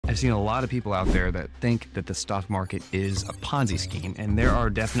I've seen a lot of people out there that think that the stock market is a Ponzi scheme, and there are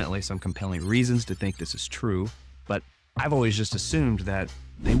definitely some compelling reasons to think this is true, but I've always just assumed that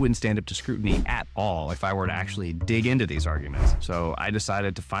they wouldn't stand up to scrutiny at all if I were to actually dig into these arguments. So I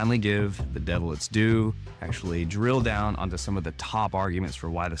decided to finally give the devil its due, actually drill down onto some of the top arguments for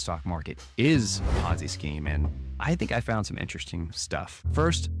why the stock market is a Ponzi scheme, and I think I found some interesting stuff.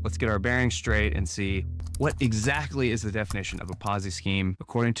 First, let's get our bearings straight and see what exactly is the definition of a Ponzi scheme.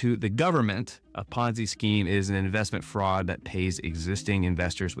 According to the government, a Ponzi scheme is an investment fraud that pays existing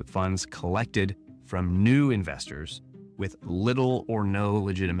investors with funds collected from new investors with little or no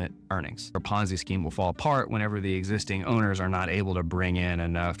legitimate earnings. A Ponzi scheme will fall apart whenever the existing owners are not able to bring in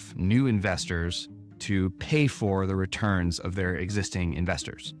enough new investors to pay for the returns of their existing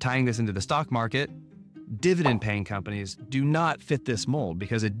investors. Tying this into the stock market, dividend-paying companies do not fit this mold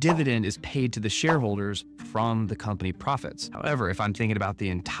because a dividend is paid to the shareholders from the company profits. However, if I'm thinking about the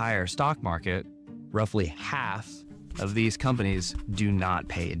entire stock market, roughly half of these companies do not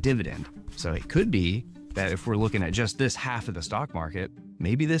pay a dividend. So it could be that if we're looking at just this half of the stock market,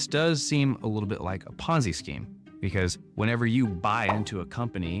 maybe this does seem a little bit like a Ponzi scheme, because whenever you buy into a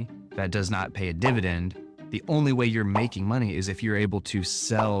company that does not pay a dividend, the only way you're making money is if you're able to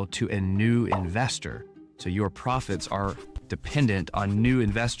sell to a new investor. So your profits are dependent on new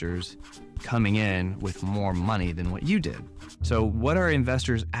investors coming in with more money than what you did. So what are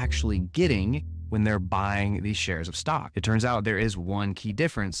investors actually getting when they're buying these shares of stock? It turns out there is one key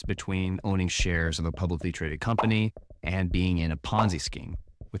difference between owning shares of a publicly traded company and being in a Ponzi scheme.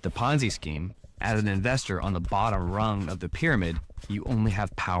 With the Ponzi scheme, as an investor on the bottom rung of the pyramid, you only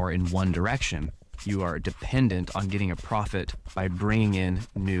have power in one direction. You are dependent on getting a profit by bringing in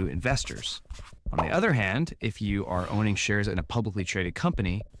new investors. On the other hand, if you are owning shares in a publicly traded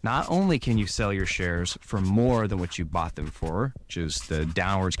company, not only can you sell your shares for more than what you bought them for, which is the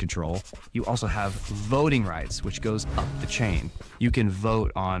downwards control, you also have voting rights, which goes up the chain. You can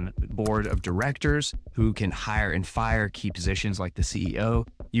vote on the board of directors who can hire and fire key positions like the CEO.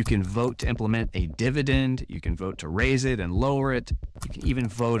 You can vote to implement a dividend. You can vote to raise it and lower it. You can even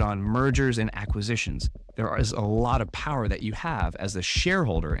vote on mergers and acquisitions. There is a lot of power that you have as a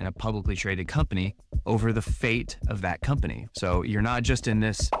shareholder in a publicly traded company over the fate of that company. So you're not just in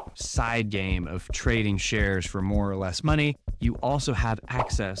this side game of trading shares for more or less money. You also have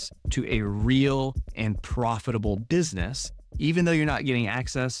access to a real and profitable business. Even though you're not getting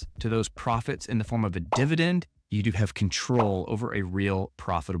access to those profits in the form of a dividend, you do have control over a real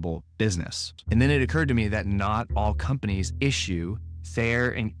profitable business. And then it occurred to me that not all companies issue fair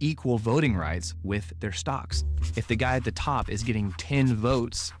and equal voting rights with their stocks. If the guy at the top is getting 10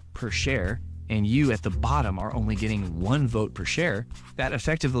 votes per share and you at the bottom are only getting 1 vote per share, that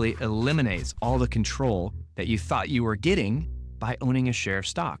effectively eliminates all the control that you thought you were getting by owning a share of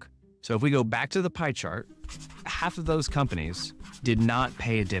stock. So if we go back to the pie chart, half of those companies did not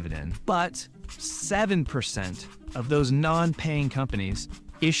pay a dividend, but 7% of those non-paying companies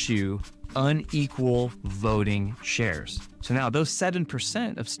issue unequal voting shares. So now those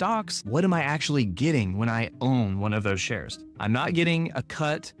 7% of stocks, what am I actually getting when I own one of those shares? I'm not getting a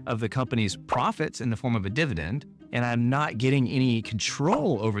cut of the company's profits in the form of a dividend, and I'm not getting any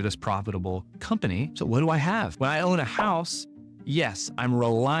control over this profitable company. So what do I have? When I own a house, yes, I'm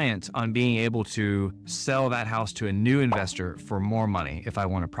reliant on being able to sell that house to a new investor for more money if I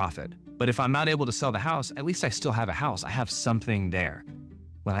want to profit. But if I'm not able to sell the house, at least I still have a house. I have something there.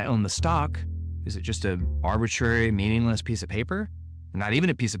 When I own the stock, is it just an arbitrary, meaningless piece of paper? Not even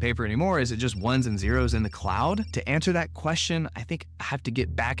a piece of paper anymore. Is it just ones and zeros in the cloud? To answer that question, I think I have to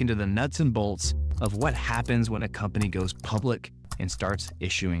get back into the nuts and bolts of what happens when a company goes public and starts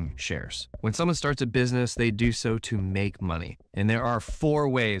issuing shares. When someone starts a business, they do so to make money. And there are 4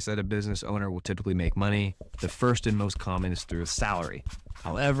 ways that a business owner will typically make money. The first and most common is through a salary.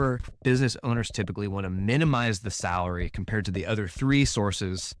 However, business owners typically want to minimize the salary compared to the other 3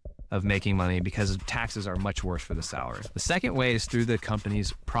 sources of making money because taxes are much worse for the salary. The second way is through the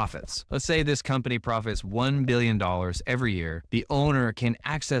company's profits. Let's say this company profits $1 billion every year. The owner can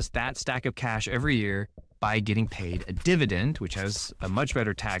access that stack of cash every year by getting paid a dividend, which has a much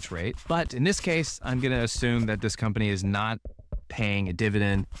better tax rate. But in this case, I'm going to assume that this company is not paying a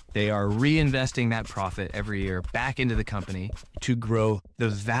dividend. They are reinvesting that profit every year back into the company to grow the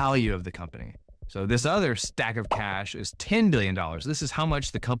value of the company. So this other stack of cash is $10 billion. This is how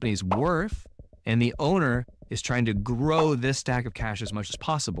much the company's worth, and the owner is trying to grow this stack of cash as much as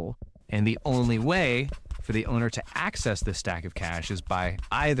possible. And the only way for the owner to access this stack of cash is by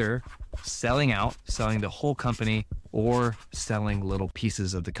either selling the whole company, or selling little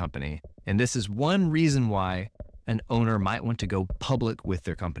pieces of the company. And this is one reason why an owner might want to go public with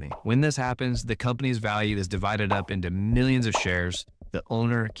their company. When this happens, the company's value is divided up into millions of shares. The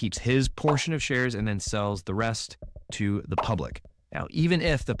owner keeps his portion of shares and then sells the rest to the public. Now, even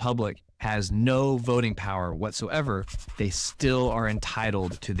if the public has no voting power whatsoever, they still are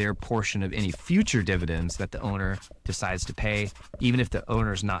entitled to their portion of any future dividends that the owner decides to pay, even if the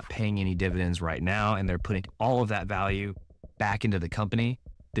owner's not paying any dividends right now and they're putting all of that value back into the company.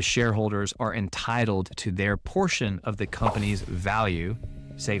 The shareholders are entitled to their portion of the company's value.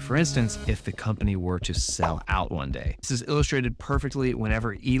 Say, for instance, if the company were to sell out one day. This is illustrated perfectly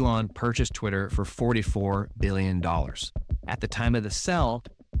whenever Elon purchased Twitter for $44 billion. At the time of the sell,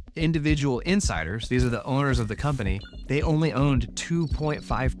 individual insiders, these are the owners of the company, they only owned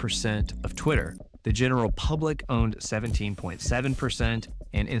 2.5% of Twitter. The general public owned 17.7%,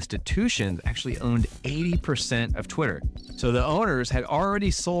 and institutions actually owned 80% of Twitter. So the owners had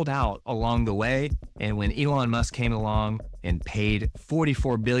already sold out along the way, and when Elon Musk came along and paid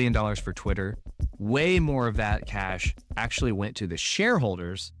 $44 billion for Twitter, way more of that cash actually went to the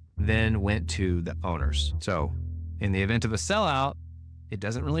shareholders than went to the owners. So in the event of a sellout, it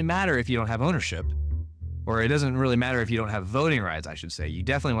doesn't really matter if you don't have ownership, or it doesn't really matter if you don't have voting rights, I should say. You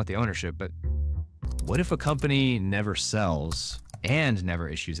definitely want the ownership, but what if a company never sells and never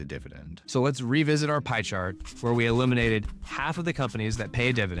issues a dividend? So let's revisit our pie chart where we eliminated half of the companies that pay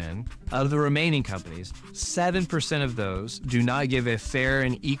a dividend. Of the remaining companies, 7% of those do not give a fair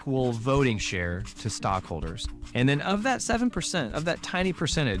and equal voting share to stockholders. And then of that 7%, of that tiny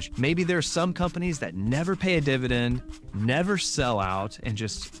percentage, maybe there's some companies that never pay a dividend, never sell out, and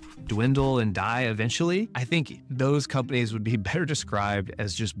just dwindle and die eventually. I think those companies would be better described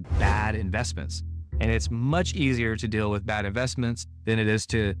as just bad investments. And it's much easier to deal with bad investments than it is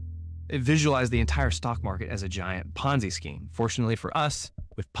to visualize the entire stock market as a giant Ponzi scheme. Fortunately for us,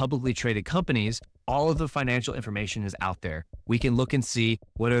 with publicly traded companies, all of the financial information is out there. We can look and see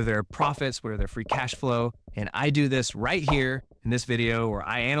what are their profits, what are their free cash flow. And I do this right here in this video where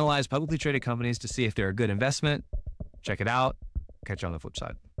I analyze publicly traded companies to see if they're a good investment. Check it out. Catch you on the flip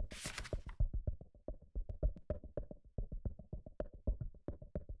side.